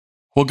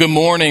Well, good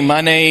morning. My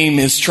name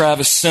is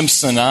Travis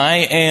Simpson. I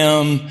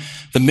am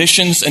the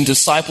Missions and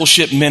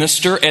Discipleship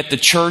Minister at the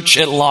church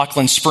at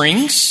Lachlan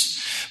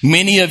Springs.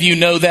 Many of you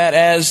know that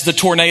as the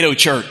Tornado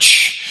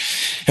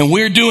Church. And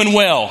we're doing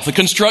well. The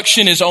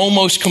construction is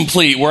almost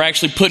complete. We're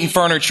actually putting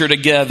furniture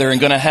together and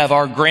going to have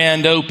our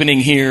grand opening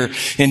here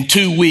in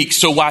 2 weeks.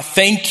 So I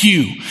thank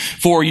you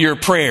for your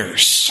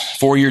prayers,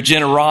 for your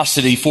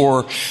generosity,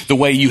 for the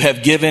way you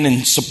have given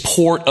in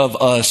support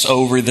of us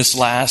over this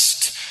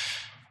last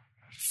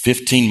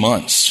 15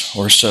 months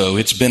or so.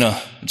 It's been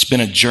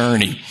a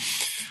journey.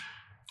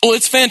 Well,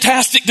 it's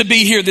fantastic to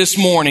be here this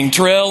morning.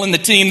 Terrell and the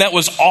team, that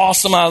was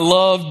awesome. I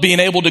loved being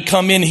able to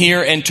come in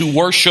here and to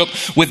worship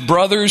with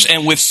brothers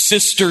and with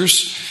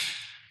sisters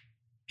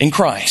in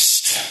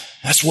Christ.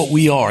 That's what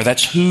we are.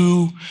 That's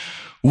who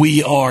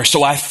we are.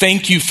 So I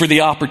thank you for the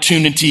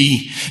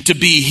opportunity to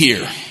be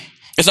here.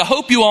 As I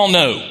hope you all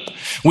know,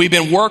 we've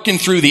been working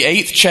through the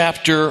 8th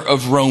chapter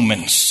of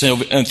Romans. So,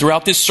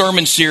 throughout this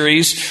sermon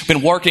series,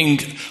 been working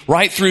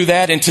right through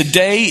that. And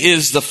today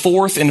is the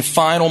 4th and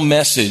final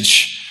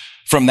message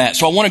from that.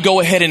 So I want to go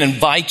ahead and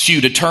invite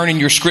you to turn in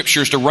your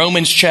scriptures to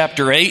Romans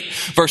chapter 8,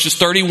 verses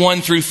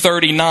 31 through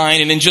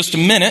 39. And in just a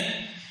minute,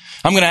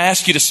 I'm going to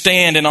ask you to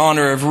stand in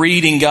honor of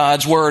reading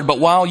God's word. But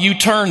while you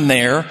turn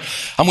there,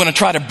 I'm going to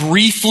try to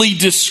briefly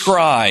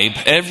describe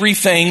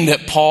everything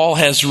that Paul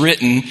has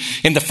written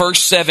in the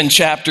first 7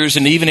 chapters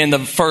and even in the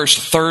first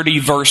 30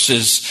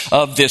 verses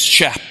of this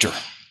chapter.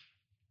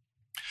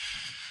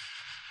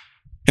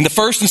 In the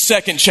first and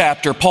second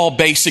chapter, Paul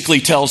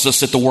basically tells us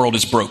that the world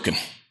is broken.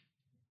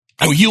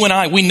 You and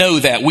I, we know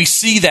that. We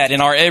see that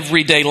in our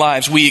everyday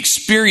lives. We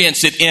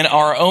experience it in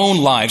our own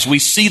lives. We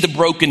see the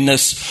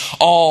brokenness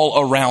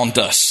all around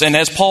us. And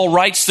as Paul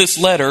writes this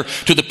letter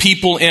to the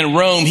people in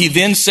Rome, he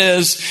then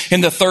says in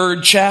the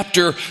 3rd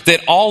chapter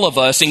that all of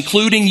us,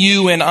 including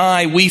you and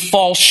I, we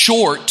fall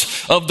short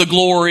of the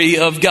glory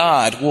of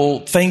God. Well,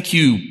 thank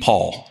you,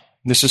 Paul.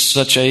 This is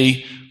such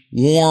a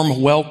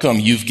warm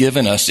welcome you've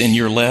given us in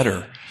your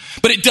letter.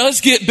 But it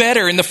does get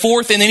better. In the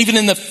 4th and then even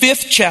in the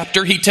 5th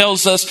chapter, he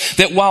tells us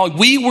that while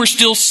we were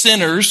still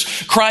sinners,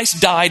 Christ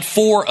died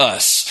for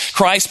us.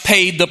 Christ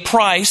paid the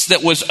price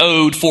that was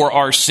owed for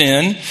our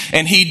sin,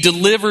 and he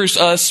delivers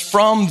us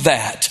from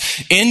that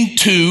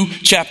into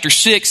chapter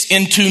 6,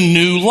 into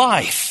new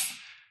life.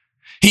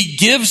 He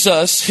gives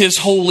us his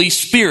Holy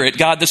Spirit.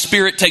 God, the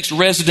Spirit takes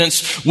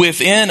residence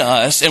within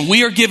us, and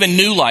we are given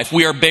new life.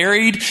 We are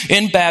buried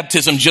in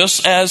baptism,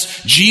 just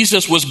as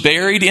Jesus was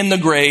buried in the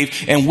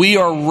grave, and we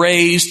are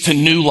raised to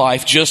new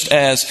life, just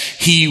as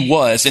he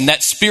was. And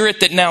that Spirit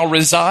that now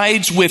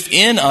resides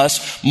within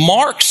us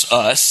marks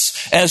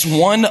us as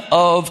one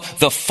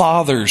of the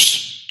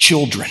Father's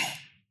children.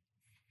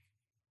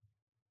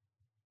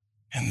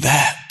 And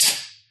that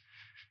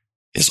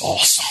is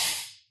awesome.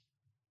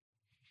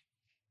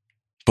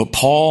 But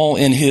Paul,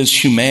 in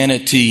his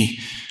humanity,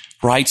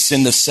 writes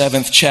in the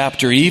 7th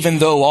chapter, even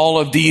though all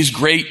of these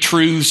great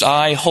truths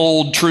I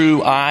hold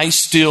true, I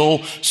still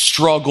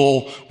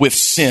struggle with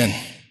sin.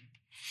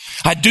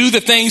 I do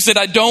the things that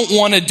I don't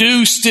want to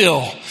do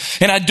still.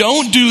 And I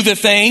don't do the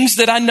things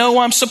that I know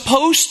I'm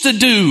supposed to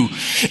do.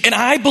 And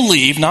I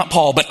believe, not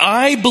Paul, but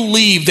I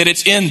believe that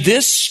it's in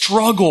this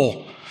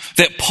struggle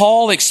that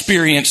Paul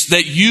experienced,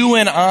 that you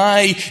and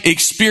I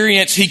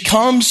experience. He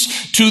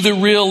comes to the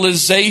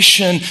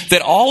realization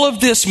that all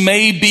of this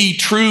may be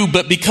true,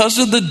 but because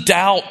of the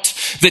doubt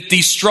that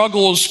these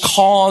struggles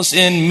cause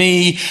in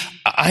me,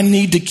 I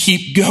need to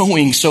keep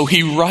going. So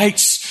he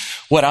writes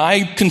what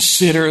I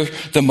consider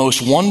the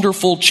most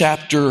wonderful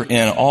chapter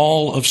in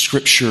all of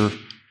Scripture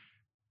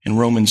in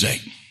Romans 8.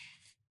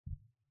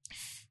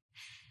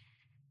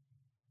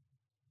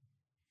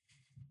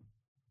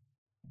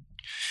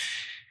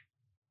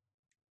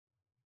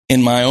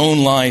 In my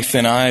own life,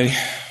 and I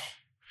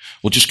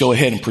will just go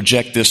ahead and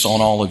project this on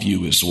all of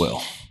you as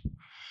well.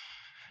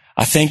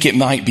 I think it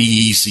might be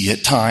easy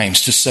at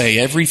times to say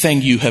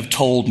everything you have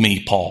told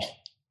me, Paul,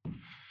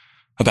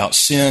 about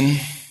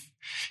sin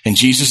and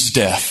Jesus'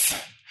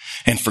 death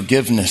and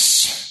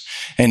forgiveness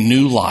and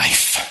new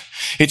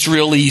life. It's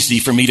real easy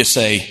for me to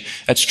say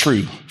that's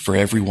true for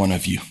every one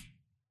of you.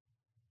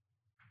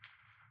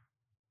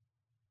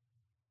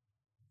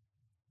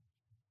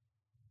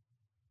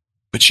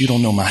 But you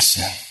don't know my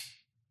sin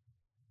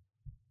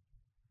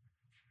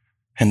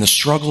and the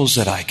struggles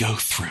that I go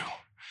through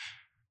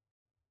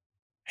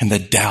and the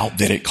doubt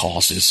that it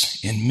causes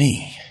in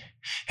me.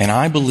 And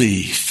I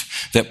believe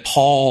that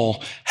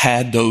Paul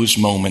had those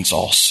moments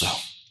also.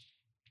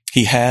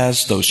 He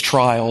has those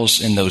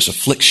trials and those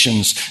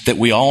afflictions that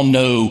we all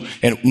know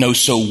and know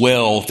so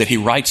well that he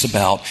writes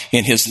about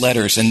in his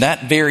letters. And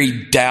that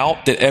very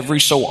doubt that every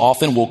so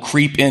often will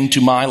creep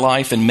into my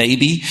life and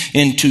maybe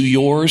into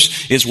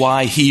yours is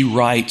why he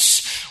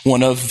writes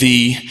one of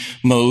the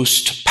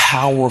most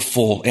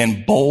powerful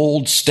and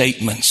bold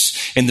statements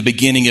in the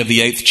beginning of the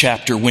 8th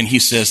chapter when he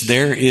says,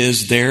 there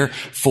is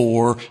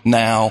therefore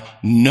now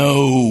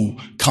no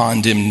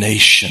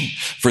condemnation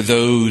for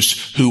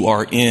those who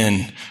are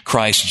in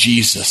Christ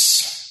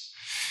Jesus.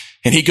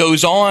 And he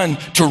goes on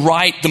to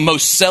write the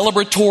most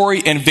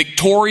celebratory and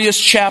victorious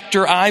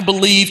chapter, I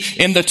believe,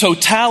 in the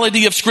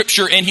totality of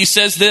Scripture. And he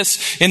says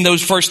this in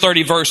those first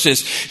 30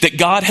 verses, that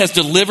God has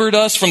delivered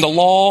us from the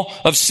law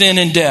of sin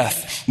and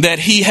death, that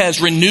he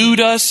has renewed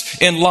us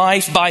in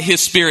life by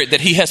his Spirit, that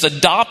he has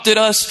adopted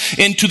us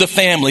into the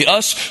family,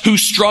 us who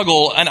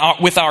struggle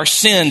with our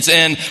sins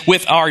and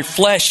with our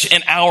flesh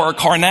and our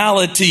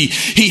carnality.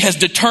 He has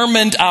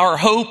determined our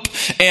hope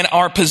and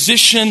our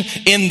position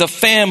in the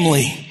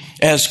family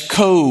as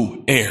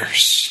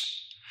co-heirs,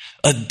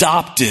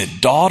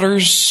 adopted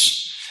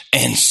daughters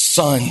and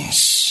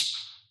sons.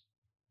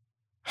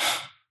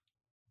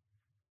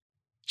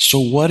 So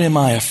what am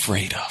I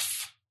afraid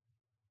of?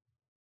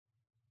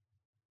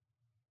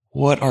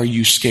 What are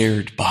you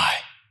scared by?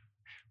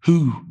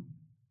 Who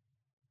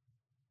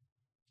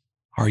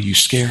are you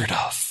scared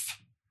of?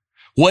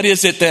 What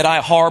is it that I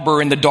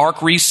harbor in the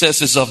dark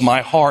recesses of my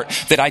heart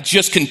that I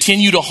just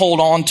continue to hold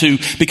on to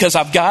because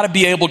I've got to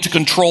be able to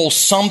control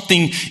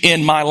something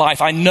in my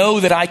life? I know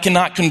that I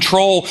cannot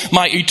control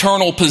my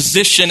eternal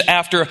position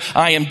after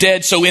I am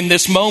dead. So in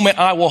this moment,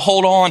 I will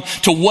hold on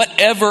to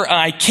whatever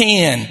I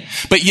can.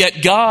 But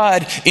yet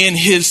God, in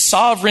his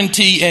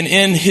sovereignty and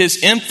in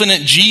his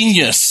infinite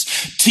genius,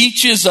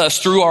 teaches us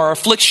through our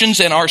afflictions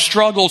and our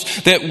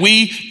struggles that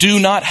we do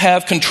not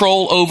have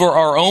control over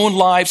our own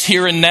lives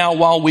here and now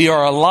while we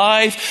are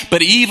alive,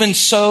 but even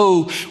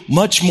so,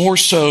 much more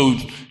so,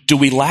 do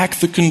we lack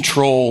the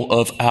control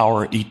of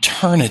our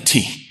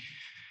eternity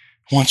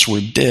once we're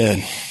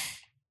dead.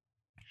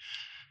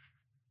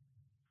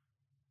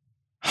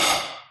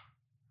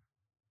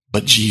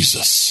 But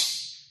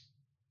Jesus,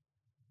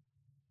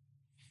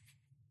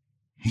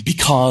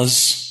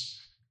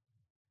 because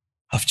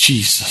of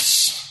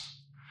Jesus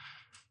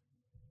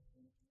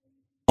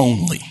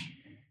only,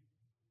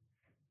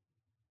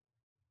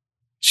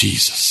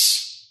 Jesus,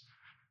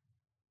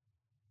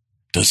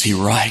 does he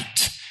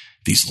write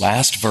these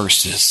last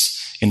verses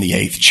in the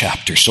 8th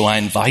chapter. So I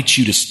invite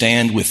you to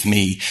stand with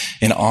me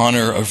in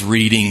honor of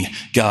reading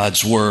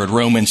God's word.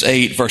 Romans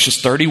 8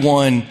 verses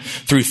 31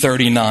 through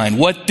 39.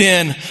 What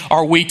then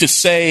are we to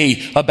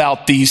say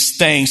about these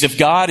things? If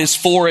God is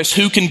for us,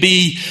 who can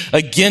be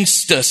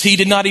against us? He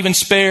did not even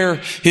spare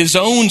his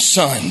own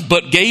son,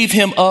 but gave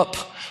him up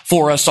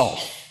for us all.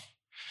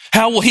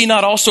 How will he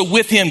not also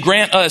with him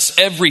grant us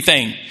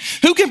everything?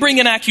 Who can bring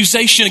an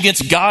accusation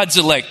against God's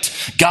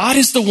elect? God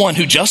is the one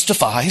who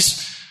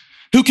justifies.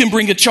 Who can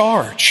bring a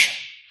charge?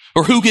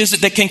 Or who is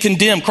it that can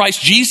condemn?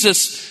 Christ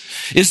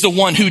Jesus is the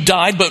one who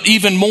died, but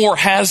even more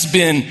has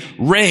been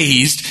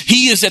raised.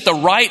 He is at the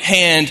right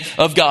hand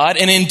of God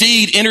and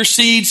indeed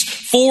intercedes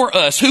for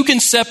us. Who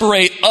can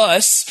separate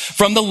us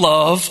from the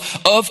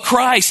love of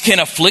Christ? Can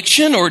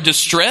affliction or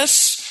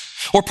distress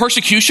or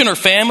persecution or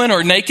famine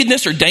or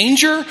nakedness or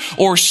danger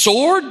or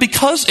sword?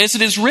 Because, as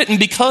it is written,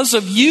 because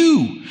of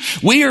you,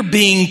 we are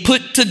being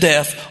put to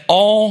death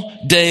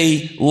all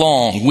day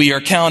long. We are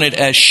counted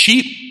as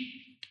sheep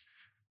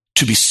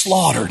to be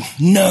slaughtered.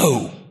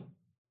 No.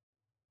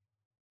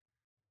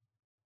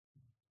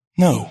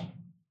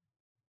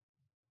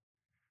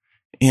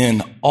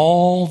 In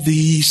all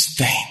these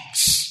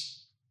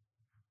things,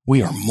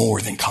 we are more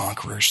than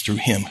conquerors through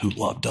him who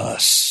loved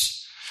us.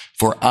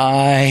 For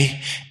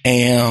I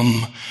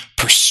am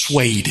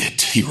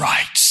persuaded, he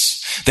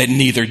writes, that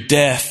neither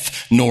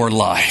death nor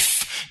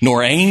life,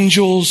 nor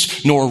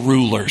angels, nor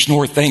rulers,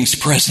 nor things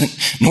present,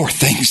 nor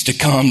things to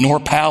come, nor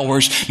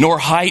powers, nor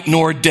height,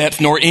 nor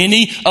depth, nor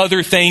any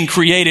other thing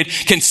created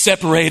can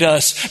separate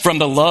us from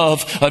the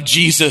love of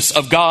Jesus,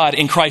 of God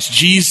in Christ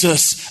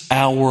Jesus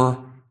our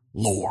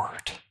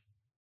Lord.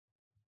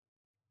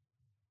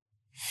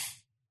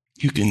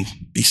 You can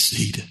be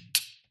seated.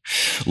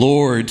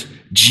 Lord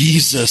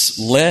Jesus,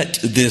 let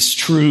this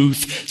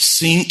truth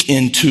sink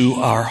into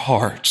our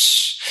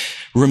hearts.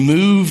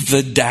 Remove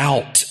the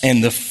doubt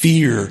and the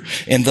fear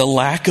and the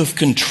lack of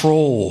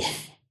control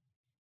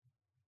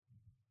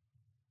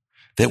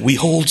that we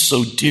hold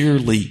so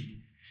dearly.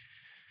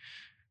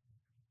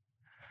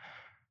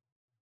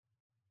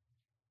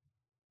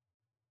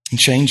 And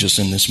change us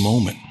in this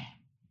moment.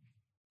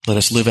 Let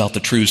us live out the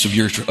truths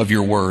of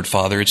your word,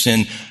 Father. It's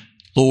in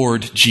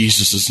Lord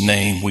Jesus'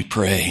 name we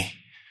pray.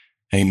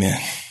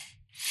 Amen.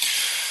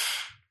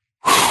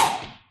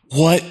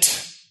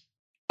 What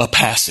a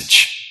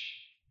passage.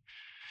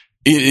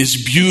 It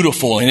is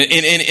beautiful. And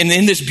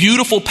in this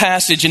beautiful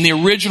passage, in the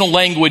original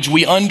language,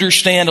 we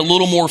understand a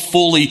little more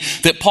fully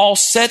that Paul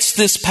sets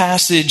this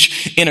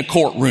passage in a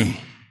courtroom.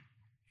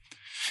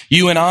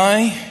 You and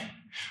I,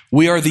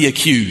 we are the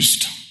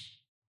accused.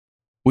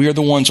 We are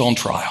the ones on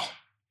trial.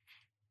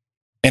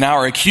 And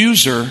our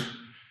accuser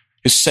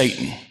is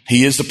Satan.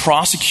 He is the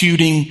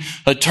prosecuting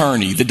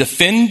attorney. The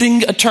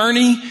defending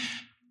attorney,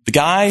 the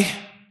guy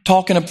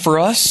talking for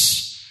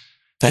us,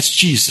 that's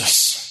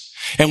Jesus.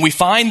 And we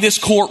find this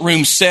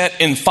courtroom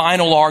set in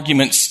final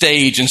argument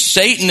stage, and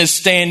Satan is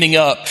standing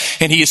up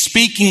and he is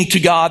speaking to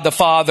God the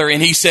Father,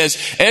 and he says,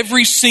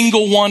 every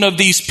single one of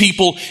these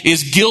people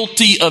is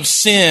guilty of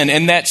sin,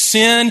 and that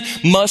sin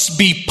must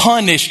be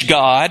punished,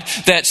 God.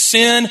 That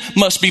sin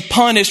must be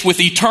punished with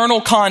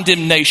eternal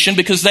condemnation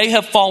because they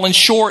have fallen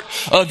short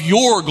of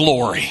your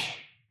glory.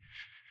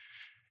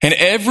 And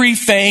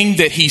everything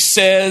that he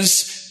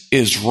says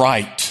is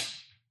right.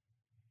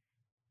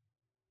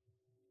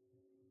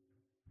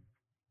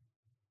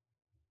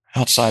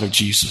 Outside of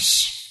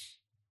Jesus.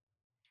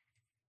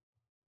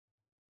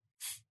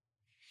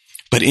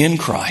 But in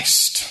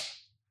Christ,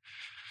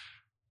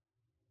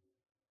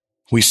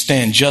 we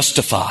stand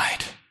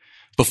justified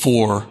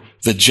before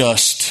the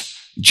just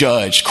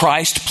judge.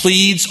 Christ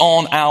pleads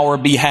on our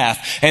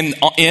behalf and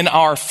in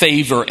our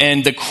favor.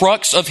 And the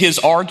crux of his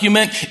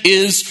argument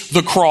is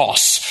the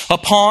cross,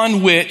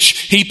 upon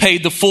which he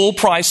paid the full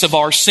price of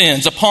our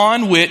sins,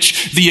 upon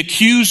which the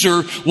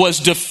accuser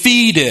was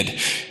defeated.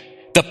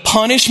 The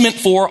punishment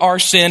for our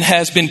sin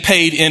has been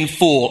paid in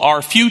full.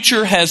 Our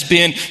future has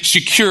been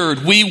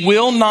secured. We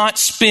will not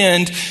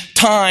spend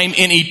time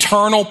in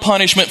eternal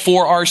punishment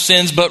for our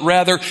sins, but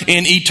rather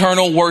in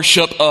eternal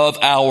worship of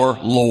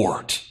our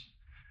Lord.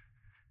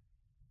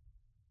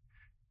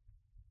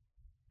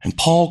 And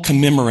Paul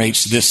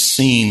commemorates this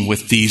scene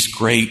with these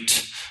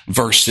great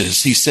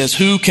verses. He says,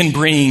 who can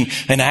bring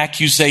an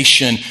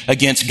accusation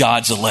against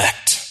God's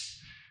elect?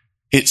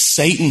 It's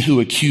Satan who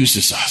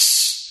accuses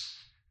us.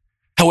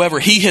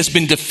 However, he has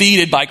been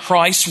defeated by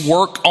Christ's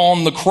work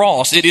on the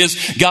cross. It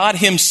is God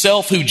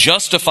himself who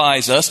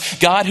justifies us,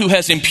 God who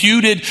has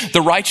imputed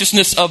the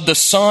righteousness of the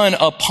Son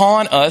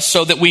upon us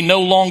so that we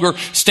no longer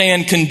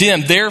stand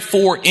condemned.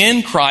 Therefore,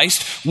 in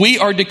Christ, we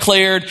are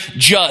declared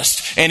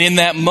just. And in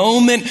that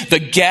moment, the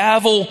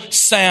gavel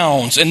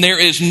sounds, and there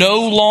is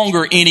no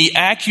longer any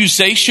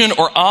accusation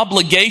or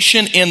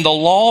obligation in the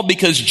law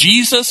because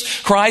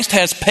Jesus Christ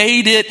has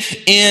paid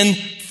it in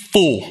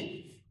full.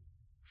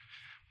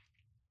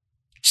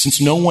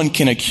 Since no one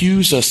can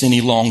accuse us any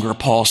longer,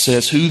 Paul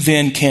says, who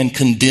then can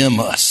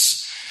condemn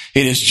us?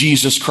 It is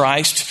Jesus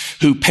Christ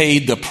who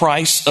paid the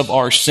price of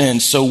our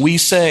sins. So we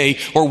say,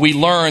 or we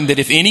learn that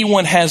if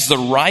anyone has the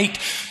right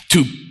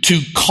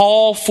to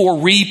call for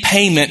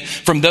repayment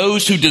from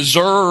those who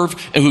deserve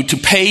to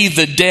pay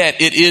the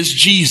debt, it is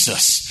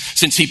Jesus.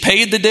 Since he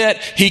paid the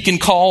debt, he can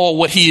call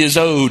what he is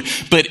owed.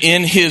 But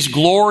in his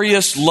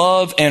glorious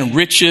love and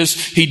riches,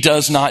 he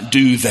does not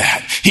do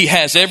that. He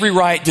has every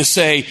right to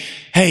say,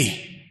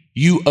 hey,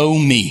 you owe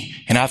me,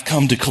 and I've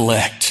come to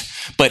collect.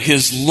 But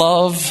his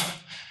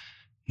love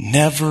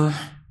never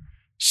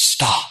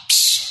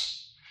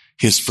stops.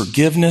 His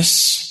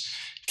forgiveness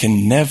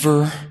can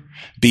never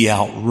be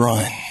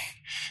outrun.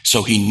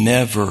 So he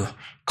never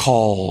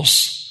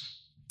calls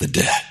the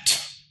debt.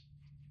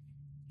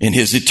 In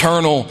his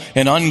eternal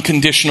and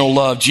unconditional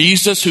love,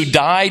 Jesus, who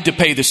died to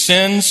pay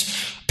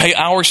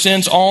our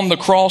sins on the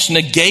cross,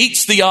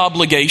 negates the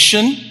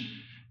obligation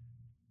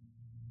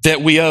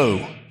that we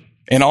owe.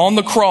 And on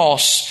the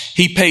cross,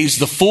 he pays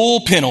the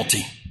full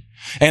penalty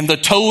and the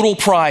total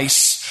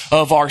price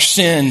of our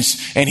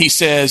sins. And he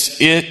says,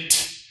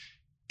 it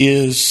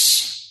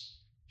is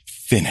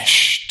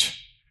finished.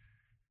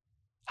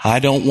 I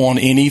don't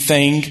want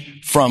anything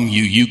from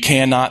you. You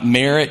cannot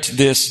merit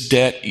this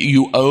debt.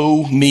 You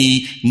owe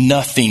me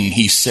nothing,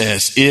 he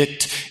says.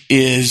 It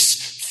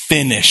is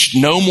finished.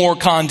 No more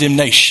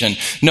condemnation.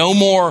 No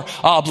more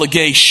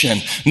obligation.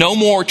 No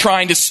more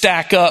trying to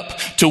stack up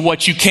to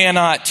what you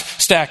cannot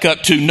stack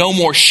up to. No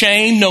more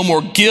shame. No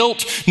more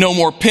guilt. No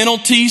more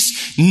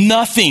penalties.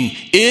 Nothing.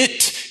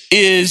 It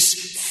is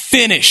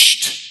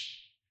finished.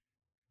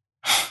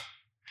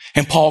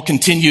 And Paul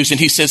continues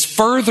and he says,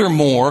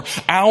 furthermore,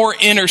 our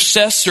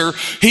intercessor,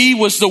 he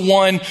was the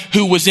one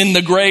who was in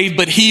the grave,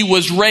 but he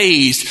was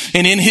raised.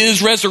 And in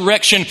his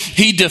resurrection,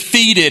 he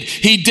defeated,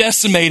 he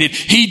decimated,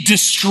 he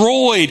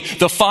destroyed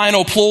the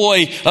final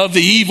ploy of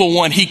the evil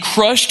one. He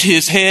crushed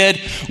his head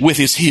with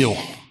his heel.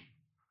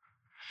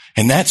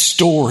 And that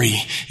story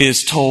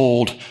is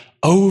told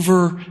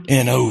over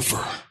and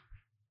over.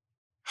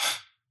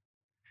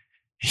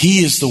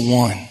 He is the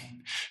one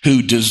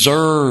who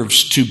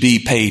deserves to be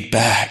paid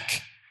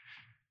back,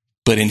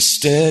 but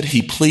instead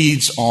he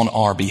pleads on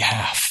our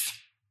behalf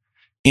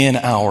in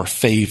our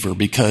favor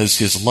because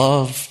his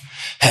love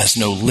has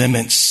no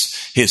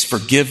limits, his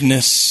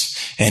forgiveness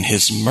and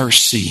his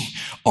mercy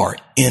are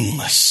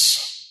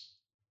endless.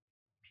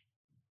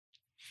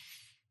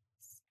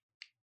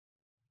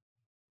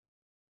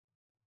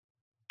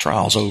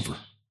 Trial's over.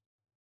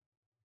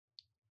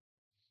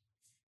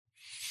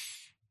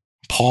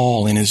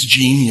 Paul, in his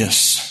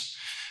genius,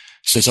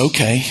 says,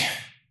 okay,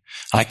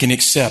 I can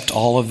accept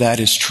all of that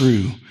is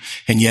true,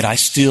 and yet I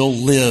still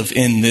live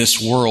in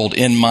this world,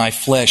 in my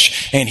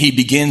flesh. And he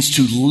begins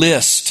to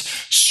list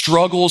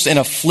struggles and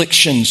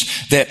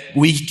afflictions that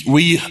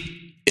we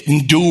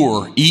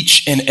endure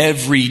each and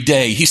every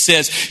day. He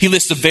says, he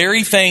lists the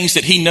very things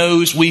that he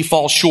knows we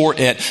fall short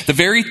at, the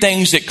very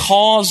things that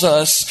cause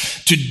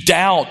us to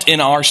doubt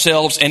in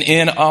ourselves and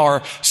in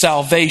our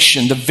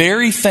salvation, the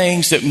very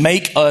things that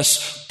make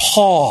us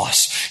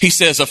pause. He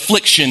says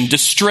affliction,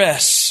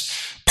 distress,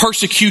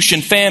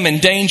 persecution, famine,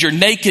 danger,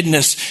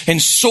 nakedness,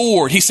 and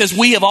sword. He says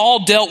we have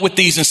all dealt with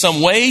these in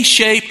some way,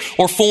 shape,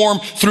 or form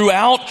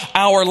throughout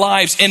our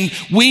lives. And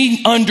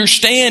we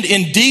understand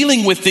in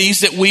dealing with these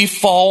that we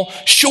fall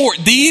short.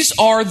 These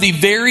are the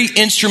very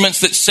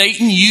instruments that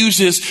Satan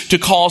uses to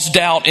cause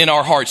doubt in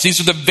our hearts. These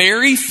are the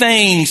very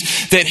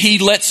things that he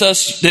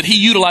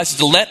utilizes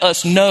to let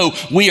us know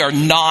we are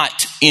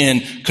not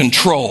in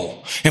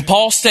control. And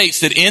Paul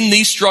states that in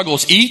these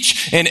struggles,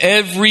 each and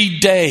every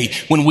day,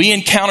 when we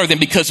encounter them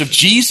because of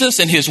Jesus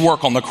and his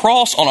work on the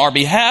cross on our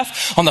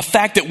behalf, on the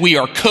fact that we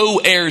are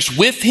co-heirs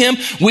with him,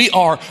 we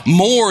are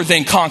more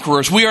than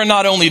conquerors. We are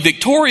not only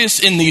victorious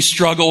in these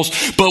struggles,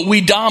 but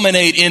we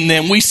dominate in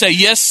them. We say,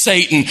 yes,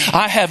 Satan,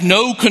 I have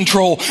no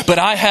control, but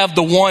I have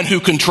the one who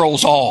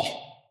controls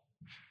all.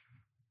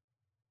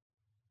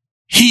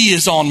 He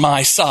is on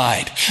my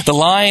side. The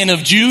Lion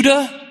of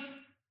Judah,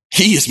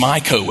 he is my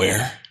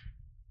co-heir.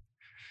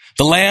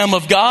 The Lamb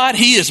of God,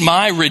 he is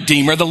my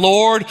Redeemer. The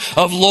Lord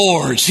of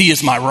Lords, he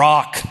is my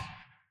rock.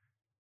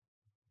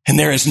 And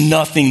there is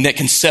nothing that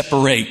can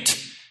separate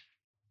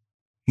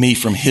me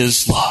from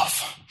his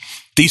love.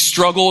 These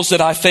struggles that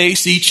I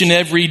face each and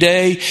every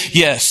day,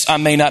 yes, I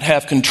may not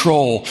have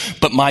control,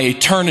 but my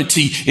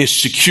eternity is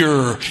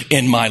secure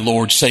in my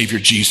Lord Savior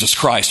Jesus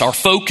Christ. Our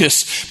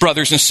focus,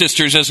 brothers and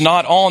sisters, is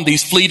not on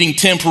these fleeting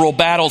temporal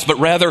battles, but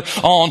rather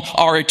on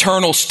our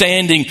eternal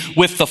standing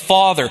with the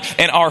Father.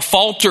 And our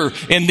falter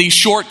in these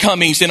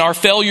shortcomings and our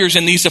failures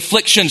in these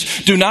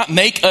afflictions do not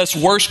make us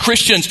worse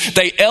Christians.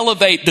 They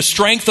elevate the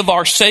strength of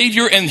our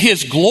Savior and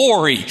his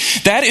glory.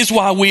 That is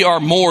why we are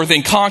more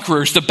than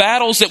conquerors. The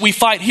battles that we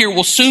fight here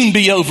will soon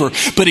be over,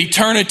 but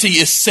eternity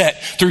is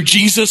set through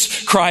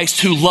Jesus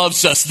Christ who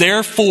loves us.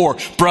 Therefore,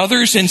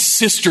 brothers and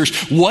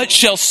sisters, what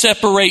shall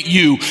separate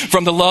you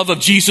from the love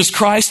of Jesus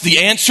Christ?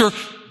 The answer,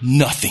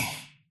 nothing.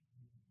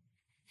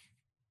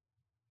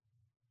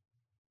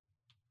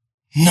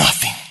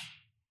 Nothing.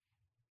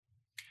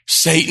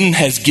 Satan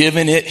has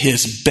given it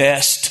his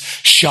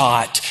best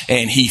shot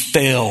and he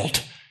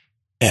failed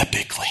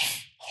epically.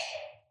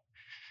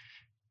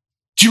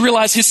 Do you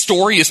realize his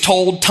story is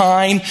told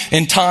time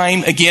and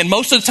time again?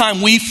 Most of the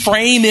time we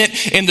frame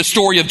it in the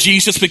story of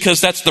Jesus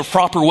because that's the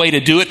proper way to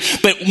do it.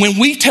 But when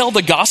we tell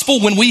the gospel,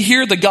 when we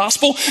hear the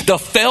gospel,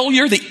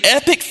 the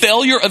epic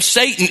failure of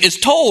Satan is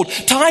told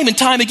time and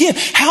time again.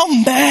 How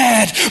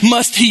mad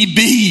must he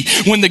be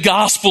when the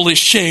gospel is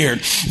shared?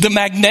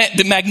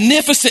 The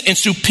magnificent and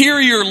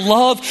superior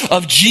love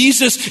of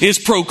Jesus is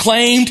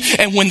proclaimed.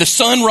 And when the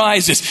sun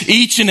rises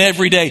each and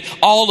every day,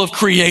 all of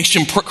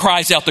creation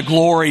cries out the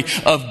glory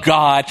of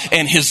God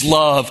and his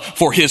love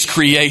for his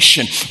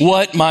creation.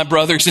 What, my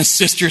brothers and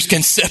sisters,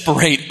 can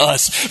separate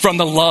us from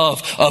the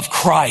love of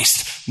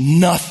Christ?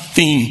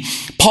 Nothing.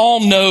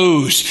 Paul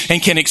knows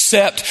and can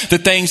accept the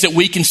things that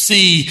we can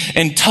see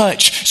and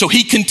touch. So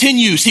he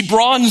continues, he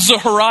broadens the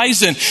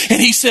horizon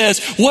and he says,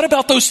 what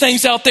about those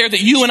things out there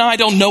that you and I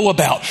don't know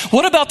about?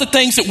 What about the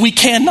things that we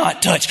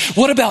cannot touch?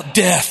 What about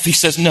death? He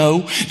says,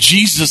 no,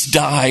 Jesus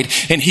died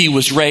and he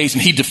was raised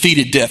and he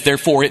defeated death.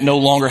 Therefore, it no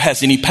longer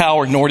has any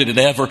power, nor did it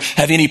ever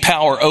have any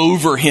power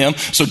over him.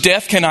 So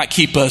death cannot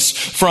keep us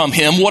from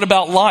him. What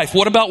about life?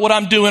 What about what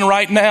I'm doing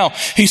right now?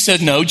 He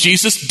said, no,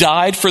 Jesus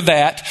died for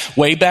that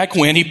way back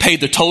when. He paid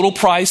the total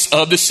price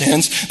of the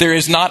sins. There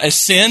is not a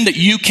sin that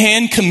you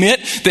can commit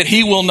that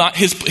he will not,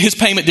 his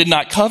payment did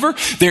not cover.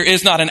 There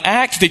is not an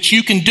act that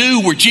you can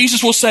do where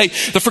Jesus will say,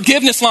 the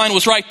forgiveness line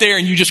was right there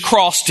and you just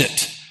crossed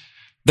it.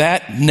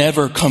 That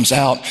never comes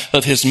out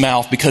of his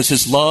mouth because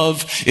his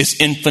love is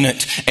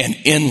infinite and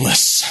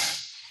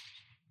endless.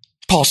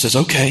 Paul says,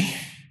 okay,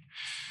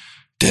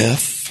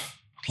 death,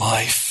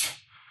 life.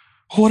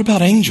 What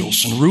about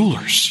angels and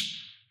rulers?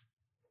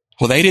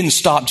 Well, they didn't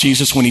stop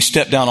Jesus when he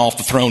stepped down off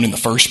the throne in the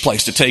first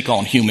place to take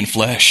on human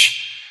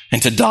flesh and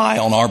to die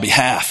on our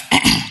behalf.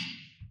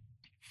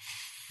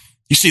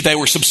 You see, they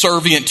were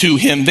subservient to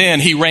him then.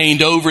 He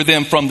reigned over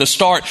them from the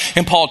start.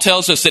 And Paul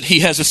tells us that he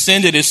has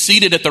ascended, is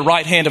seated at the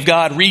right hand of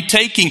God,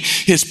 retaking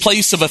his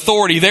place of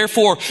authority.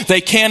 Therefore,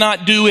 they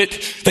cannot do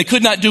it. They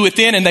could not do it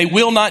then, and they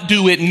will not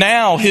do it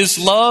now. His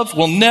love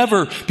will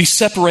never be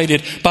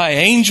separated by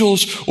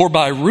angels or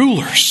by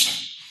rulers.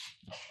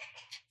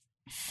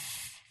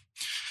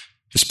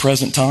 This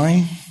present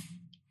time,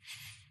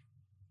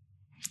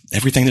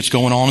 everything that's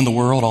going on in the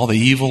world, all the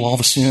evil, all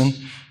the sin.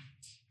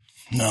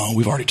 No,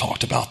 we've already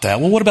talked about that.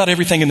 Well, what about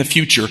everything in the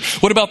future?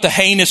 What about the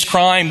heinous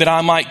crime that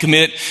I might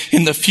commit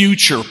in the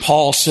future?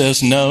 Paul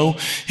says no,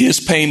 his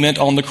payment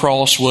on the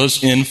cross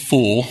was in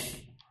full,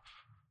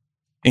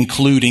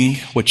 including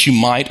what you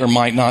might or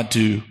might not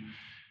do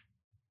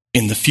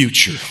in the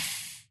future.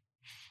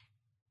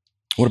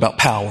 What about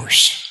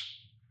powers?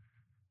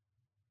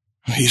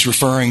 He's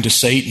referring to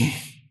Satan.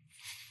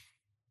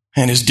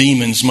 and his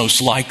demons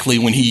most likely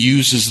when he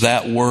uses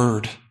that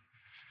word.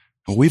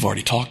 Well, we've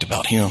already talked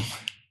about him.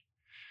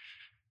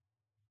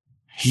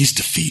 He's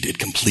defeated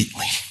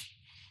completely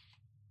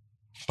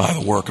by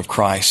the work of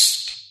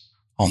Christ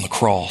on the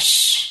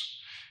cross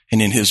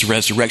and in his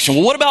resurrection.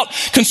 Well, what about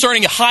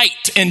concerning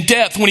height and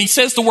depth? When he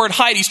says the word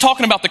height, he's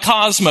talking about the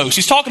cosmos.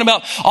 He's talking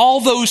about all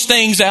those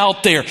things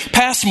out there,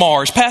 past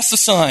Mars, past the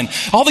sun,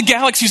 all the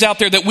galaxies out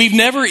there that we've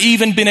never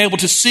even been able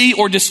to see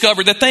or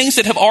discover, the things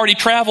that have already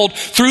traveled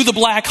through the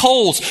black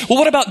holes. Well,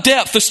 what about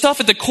depth? The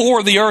stuff at the core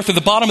of the earth, at the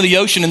bottom of the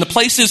ocean, and the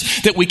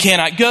places that we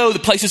cannot go, the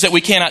places that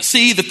we cannot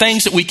see, the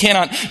things that we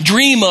cannot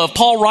dream of.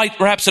 Paul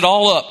wraps it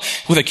all up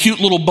with a cute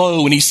little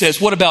bow, and he says,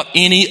 what about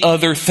any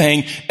other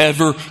thing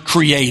ever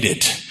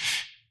created?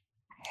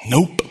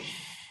 Nope.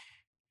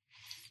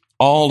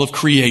 All of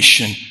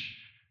creation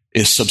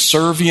is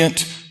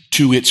subservient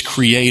to its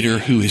creator,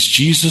 who is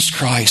Jesus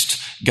Christ,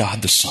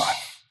 God the Son.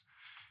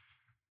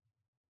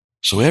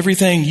 So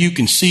everything you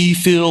can see,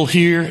 feel,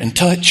 hear, and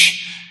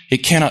touch, it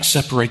cannot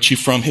separate you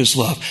from his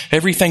love.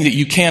 Everything that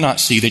you cannot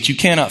see, that you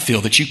cannot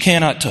feel, that you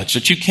cannot touch,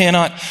 that you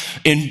cannot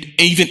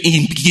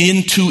even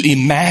begin to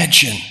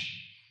imagine.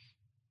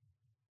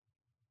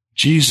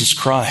 Jesus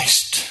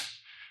Christ,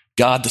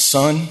 God the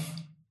Son,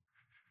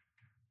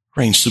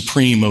 reigns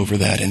supreme over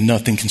that, and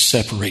nothing can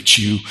separate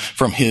you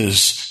from his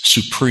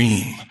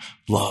supreme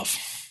love.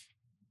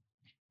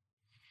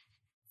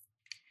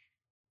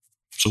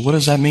 So what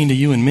does that mean to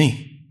you and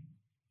me?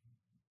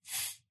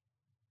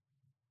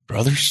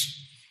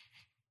 Brothers,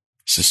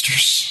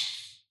 sisters,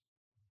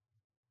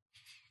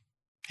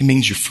 it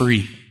means you're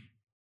free.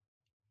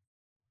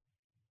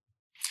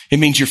 It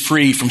means you're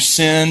free from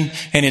sin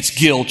and its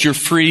guilt. You're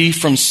free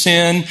from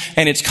sin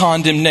and its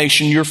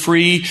condemnation. You're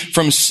free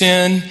from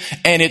sin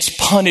and its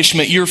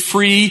punishment. You're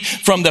free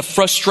from the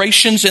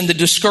frustrations and the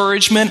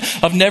discouragement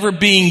of never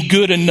being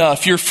good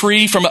enough. You're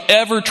free from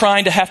ever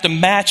trying to have to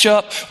match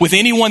up with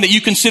anyone that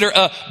you consider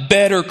a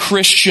better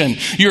Christian.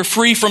 You're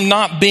free from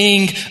not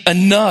being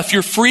enough.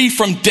 You're free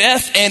from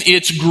death and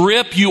its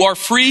grip. You are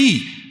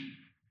free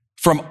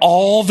from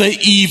all the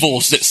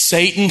evils that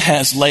Satan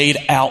has laid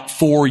out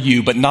for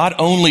you. But not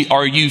only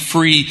are you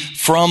free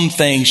from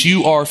things,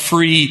 you are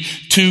free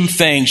to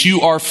things.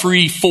 You are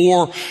free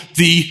for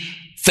the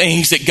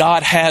things that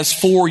God has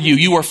for you.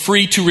 You are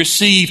free to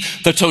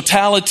receive the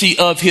totality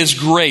of his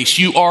grace.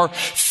 You are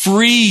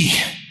free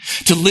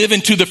to live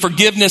into the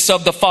forgiveness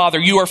of the Father.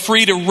 You are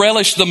free to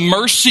relish the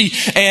mercy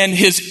and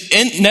his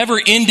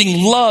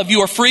never-ending love.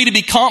 You are free to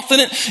be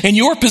confident in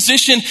your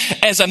position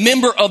as a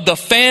member of the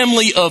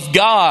family of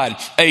God,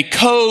 a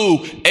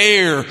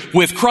co-heir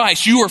with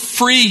Christ. You are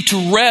free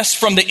to rest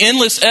from the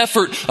endless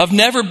effort of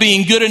never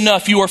being good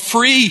enough. You are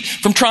free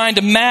from trying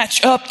to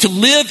match up, to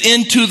live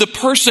into the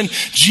person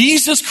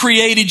Jesus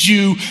created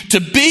you to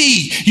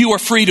be. You are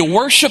free to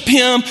worship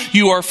him.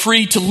 You are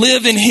free to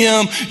live in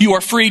him. You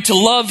are free to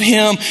love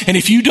him. And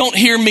if you don't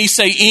hear me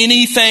say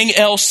anything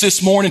else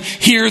this morning,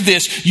 hear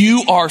this.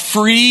 You are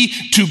free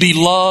to be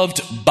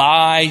loved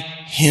by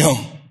him.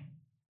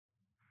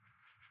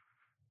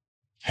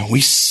 And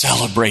we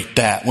celebrate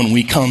that when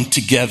we come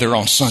together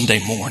on Sunday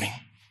morning.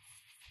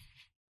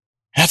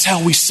 That's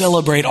how we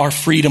celebrate our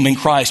freedom in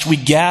Christ. We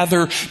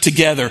gather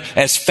together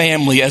as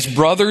family, as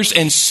brothers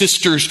and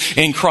sisters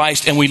in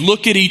Christ, and we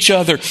look at each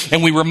other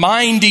and we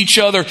remind each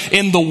other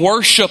in the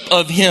worship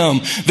of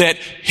him that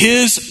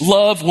his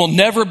love will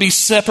never be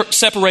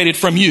separated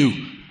from you,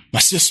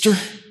 my sister,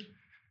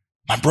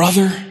 my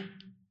brother.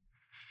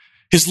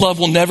 His love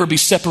will never be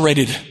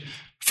separated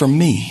from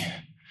me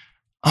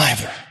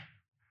either.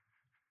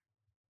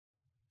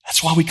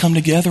 That's why we come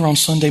together on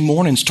Sunday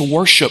mornings, to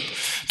worship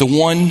the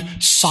one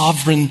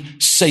sovereign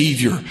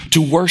Savior,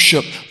 to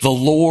worship the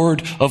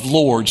Lord of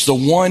Lords, the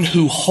one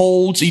who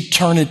holds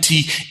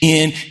eternity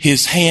in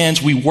his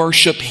hands. We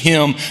worship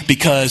him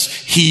because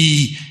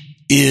he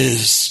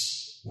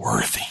is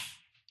worthy.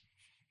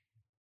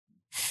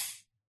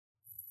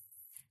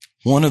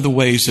 One of the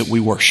ways that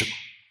we worship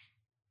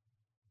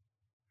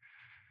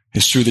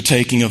is through the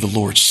taking of the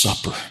Lord's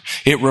Supper.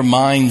 It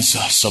reminds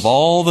us of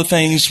all the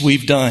things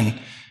we've done.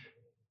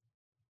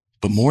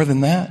 But more than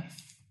that,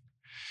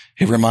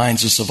 it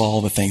reminds us of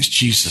all the things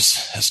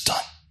Jesus has done,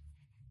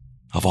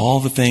 of all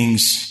the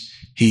things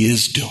he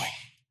is doing,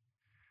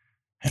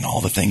 and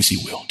all the things he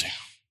will do.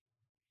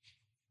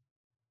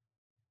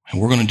 And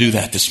we're going to do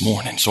that this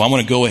morning. So I'm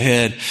going to go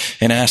ahead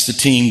and ask the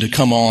team to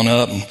come on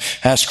up, and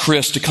ask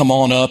Chris to come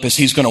on up as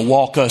he's going to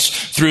walk us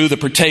through the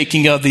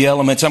partaking of the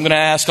elements. I'm going to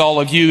ask all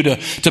of you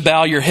to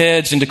bow your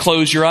heads and to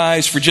close your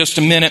eyes for just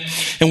a minute,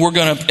 and we're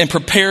going to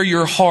prepare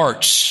your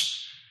hearts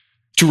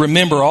to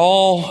remember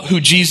all who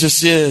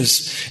Jesus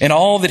is and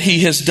all that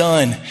he has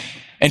done,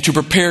 and to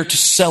prepare to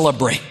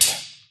celebrate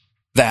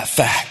that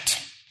fact.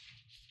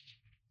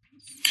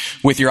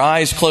 With your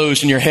eyes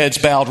closed and your heads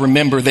bowed,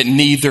 remember that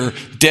neither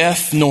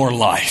death nor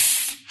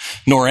life,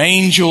 nor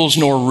angels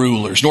nor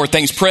rulers, nor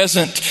things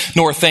present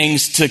nor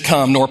things to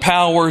come, nor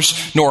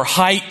powers, nor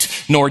height,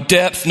 nor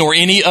depth, nor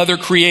any other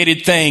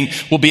created thing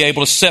will be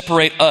able to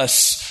separate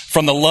us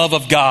from the love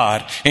of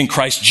God in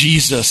Christ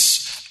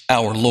Jesus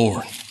our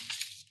Lord.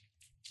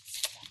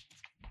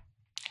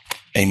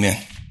 Amen.